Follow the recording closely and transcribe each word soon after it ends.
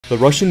The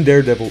Russian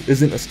Daredevil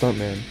isn't a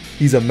stuntman,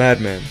 he's a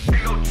madman.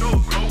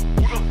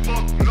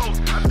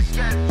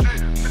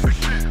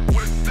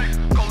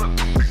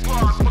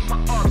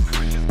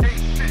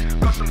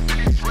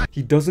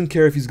 He doesn't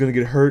care if he's gonna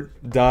get hurt,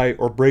 die,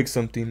 or break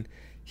something.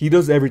 He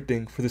does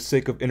everything for the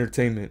sake of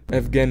entertainment.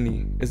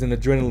 Evgeny is an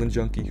adrenaline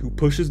junkie who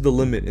pushes the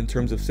limit in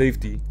terms of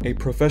safety, a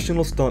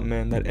professional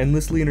stuntman that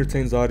endlessly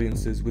entertains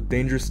audiences with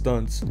dangerous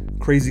stunts,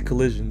 crazy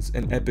collisions,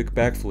 and epic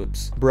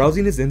backflips.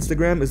 Browsing his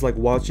Instagram is like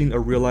watching a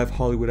real-life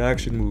Hollywood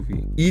action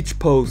movie. Each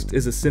post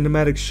is a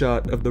cinematic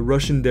shot of the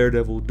Russian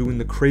Daredevil doing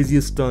the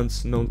craziest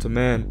stunts known to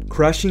man,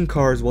 crashing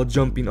cars while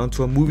jumping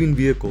onto a moving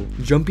vehicle,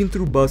 jumping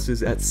through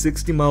buses at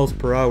 60 miles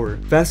per hour,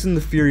 Fast and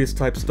the Furious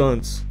type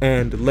stunts,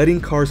 and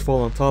letting cars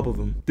fall on top of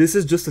him. This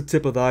is just the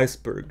tip of the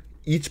iceberg.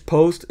 Each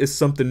post is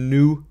something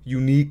new,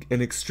 unique,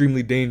 and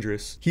extremely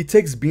dangerous. He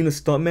takes being a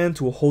stuntman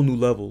to a whole new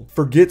level.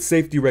 Forget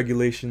safety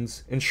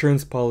regulations,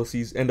 insurance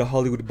policies, and a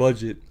Hollywood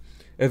budget.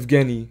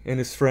 Evgeny and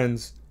his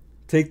friends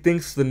take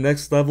things to the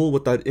next level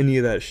without any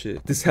of that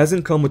shit. This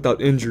hasn't come without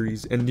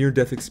injuries and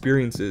near-death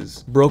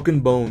experiences.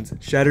 Broken bones,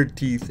 shattered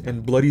teeth,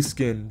 and bloody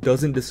skin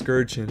doesn't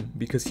discourage him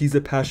because he's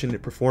a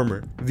passionate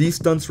performer. These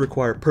stunts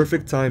require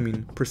perfect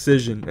timing,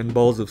 precision, and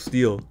balls of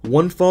steel.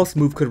 One false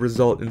move could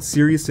result in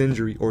serious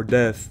injury or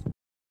death.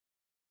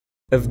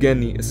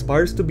 Evgeny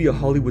aspires to be a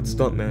Hollywood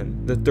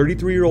stuntman. The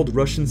 33-year-old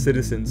Russian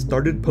citizen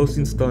started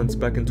posting stunts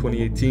back in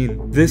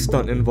 2018. This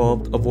stunt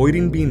involved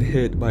avoiding being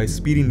hit by a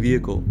speeding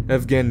vehicle.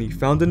 Evgeny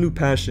found a new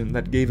passion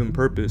that gave him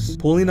purpose.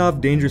 Pulling off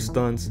dangerous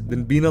stunts,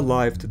 then being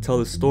alive to tell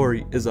his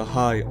story is a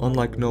high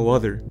unlike no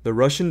other. The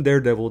Russian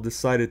Daredevil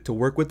decided to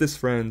work with his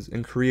friends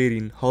in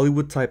creating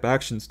Hollywood-type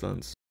action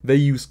stunts. They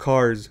use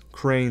cars,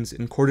 cranes,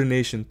 and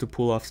coordination to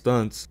pull off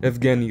stunts.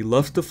 Evgeny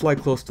loves to fly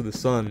close to the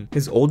sun.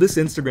 His oldest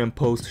Instagram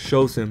post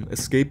shows him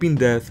escaping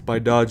death by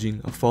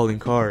dodging a falling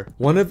car.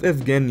 One of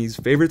Evgeny's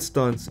favorite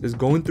stunts is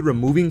going through a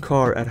moving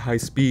car at high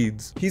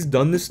speeds. He's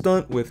done this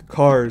stunt with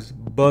cars,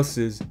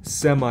 buses,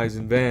 semis,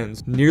 and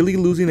vans, nearly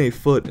losing a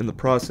foot in the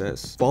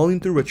process.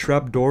 Falling through a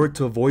trap door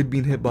to avoid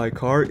being hit by a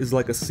car is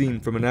like a scene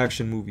from an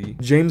action movie.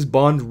 James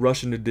Bond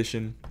Russian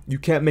edition. You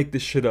can't make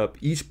this shit up.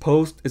 Each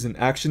post is an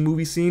action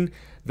movie scene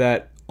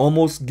that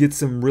almost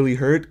gets him really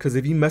hurt, because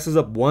if he messes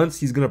up once,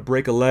 he's gonna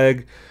break a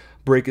leg,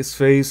 break his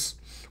face,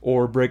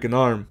 or break an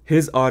arm.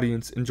 His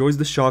audience enjoys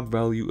the shock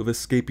value of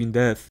escaping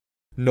death.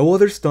 No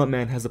other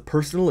stuntman has a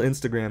personal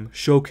Instagram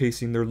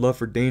showcasing their love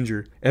for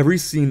danger. Every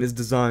scene is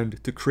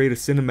designed to create a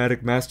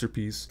cinematic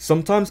masterpiece.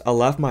 Sometimes I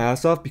laugh my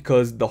ass off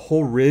because the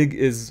whole rig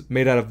is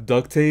made out of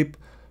duct tape,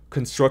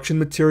 construction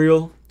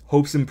material,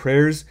 hopes and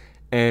prayers,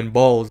 and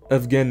balls.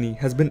 Evgeny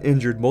has been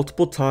injured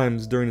multiple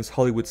times during his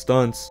Hollywood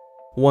stunts.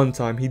 One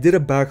time, he did a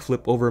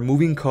backflip over a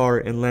moving car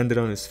and landed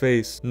on his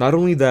face. Not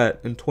only that,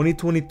 in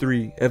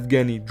 2023,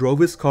 Evgeny drove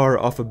his car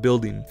off a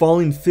building,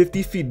 falling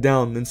 50 feet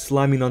down and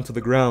slamming onto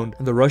the ground.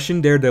 The Russian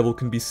Daredevil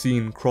can be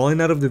seen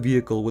crawling out of the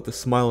vehicle with a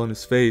smile on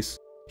his face.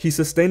 He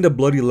sustained a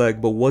bloody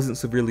leg but wasn't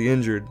severely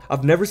injured.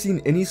 I've never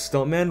seen any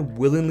stuntman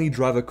willingly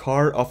drive a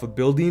car off a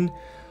building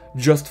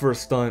just for a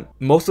stunt.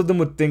 Most of them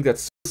would think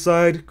that's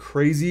suicide,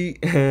 crazy,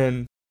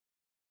 and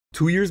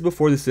 2 years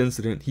before this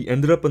incident, he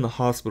ended up in the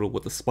hospital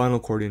with a spinal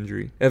cord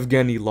injury.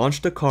 Evgeny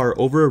launched a car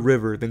over a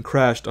river, then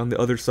crashed on the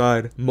other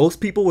side.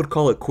 Most people would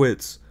call it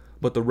quits,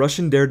 but the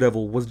Russian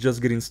Daredevil was just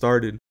getting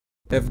started.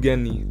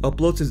 Evgeny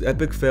uploads his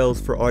epic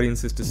fails for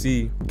audiences to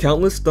see.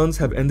 Countless stunts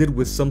have ended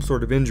with some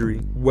sort of injury.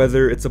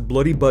 Whether it's a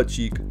bloody butt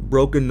cheek,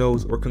 broken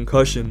nose, or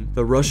concussion,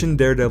 the Russian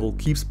Daredevil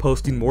keeps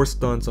posting more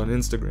stunts on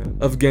Instagram.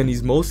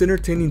 Evgeny's most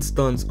entertaining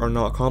stunts are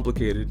not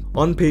complicated.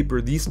 On paper,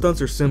 these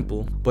stunts are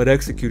simple, but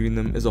executing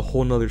them is a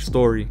whole nother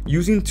story.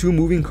 Using two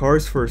moving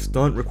cars for a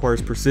stunt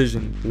requires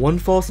precision. One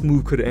false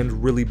move could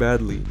end really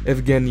badly.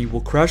 Evgeny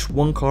will crash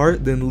one car,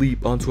 then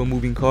leap onto a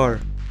moving car.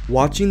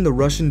 Watching the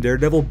Russian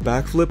Daredevil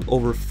backflip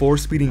over 4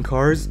 speeding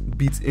cars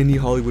beats any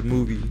Hollywood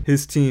movie.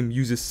 His team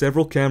uses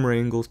several camera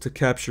angles to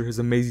capture his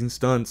amazing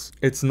stunts.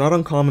 It's not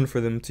uncommon for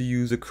them to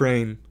use a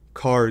crane,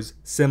 cars,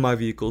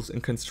 semi-vehicles,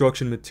 and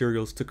construction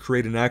materials to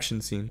create an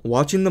action scene.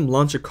 Watching them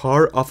launch a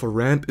car off a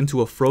ramp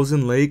into a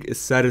frozen lake is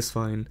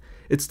satisfying.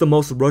 It's the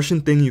most Russian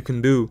thing you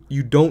can do.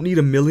 You don't need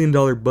 $1 million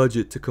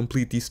budget to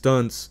complete these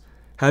stunts.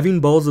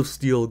 Having balls of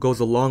steel goes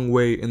a long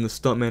way in the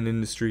stuntman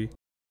industry.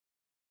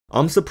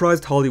 I'm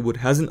surprised Hollywood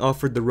hasn't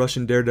offered the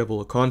Russian Daredevil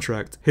a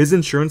contract. His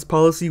insurance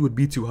policy would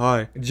be too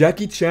high.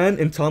 Jackie Chan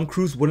and Tom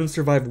Cruise wouldn't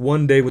survive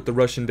one day with the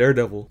Russian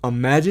Daredevil.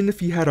 Imagine if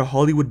he had a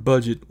Hollywood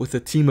budget with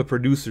a team of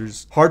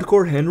producers.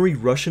 Hardcore Henry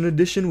Russian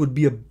Edition would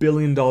be $1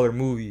 billion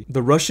movie.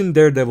 The Russian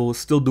Daredevil is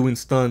still doing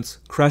stunts,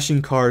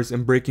 crashing cars,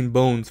 and breaking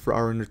bones for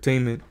our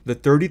entertainment. The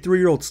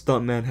 33-year-old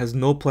stuntman has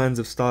no plans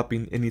of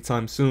stopping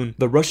anytime soon.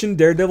 The Russian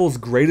Daredevil's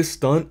greatest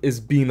stunt is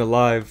being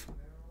alive.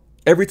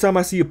 Every time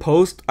I see a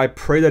post, I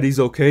pray that he's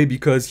okay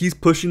because he's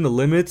pushing the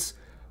limits,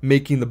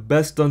 making the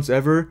best stunts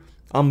ever.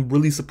 I'm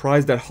really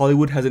surprised that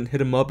Hollywood hasn't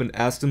hit him up and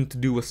asked him to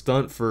do a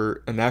stunt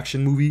for an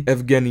action movie.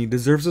 Evgeny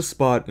deserves a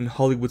spot in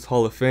Hollywood's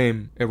Hall of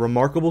Fame, a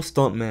remarkable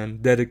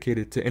stuntman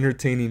dedicated to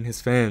entertaining his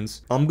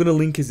fans. I'm gonna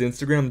link his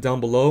Instagram down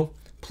below.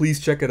 Please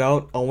check it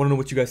out. I want to know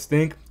what you guys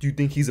think. Do you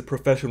think he's a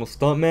professional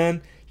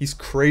stuntman? He's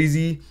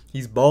crazy.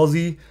 He's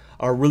ballsy.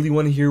 I really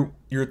want to hear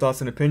your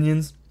thoughts and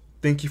opinions.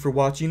 Thank you for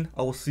watching.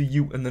 I will see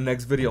you in the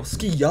next video.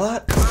 Ski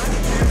yacht.